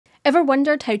Ever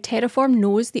wondered how Terraform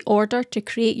knows the order to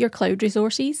create your cloud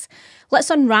resources? Let's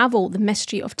unravel the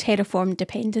mystery of Terraform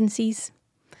dependencies.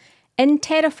 In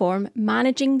Terraform,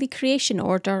 managing the creation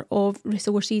order of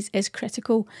resources is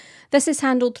critical. This is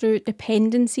handled through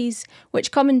dependencies,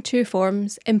 which come in two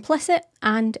forms, implicit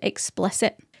and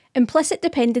explicit. Implicit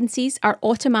dependencies are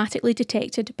automatically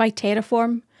detected by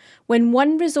Terraform. When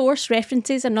one resource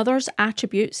references another's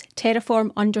attributes,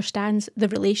 Terraform understands the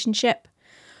relationship.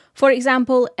 For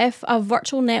example, if a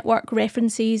virtual network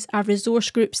references a resource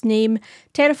group's name,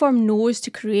 Terraform knows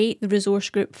to create the resource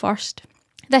group first.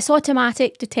 This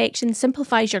automatic detection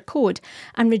simplifies your code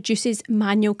and reduces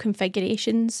manual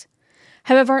configurations.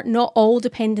 However, not all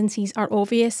dependencies are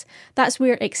obvious. That's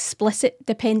where explicit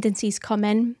dependencies come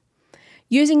in.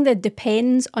 Using the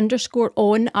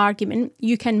depends_on argument,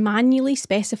 you can manually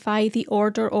specify the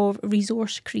order of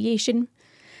resource creation.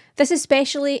 This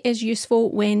especially is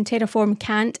useful when Terraform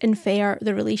can't infer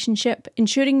the relationship,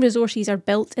 ensuring resources are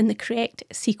built in the correct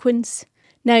sequence.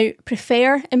 Now,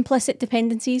 prefer implicit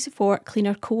dependencies for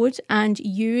cleaner code and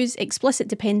use explicit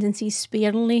dependencies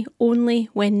sparingly only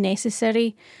when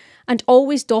necessary. And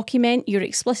always document your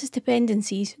explicit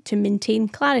dependencies to maintain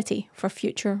clarity for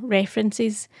future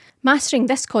references. Mastering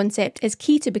this concept is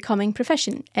key to becoming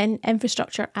proficient in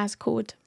infrastructure as code.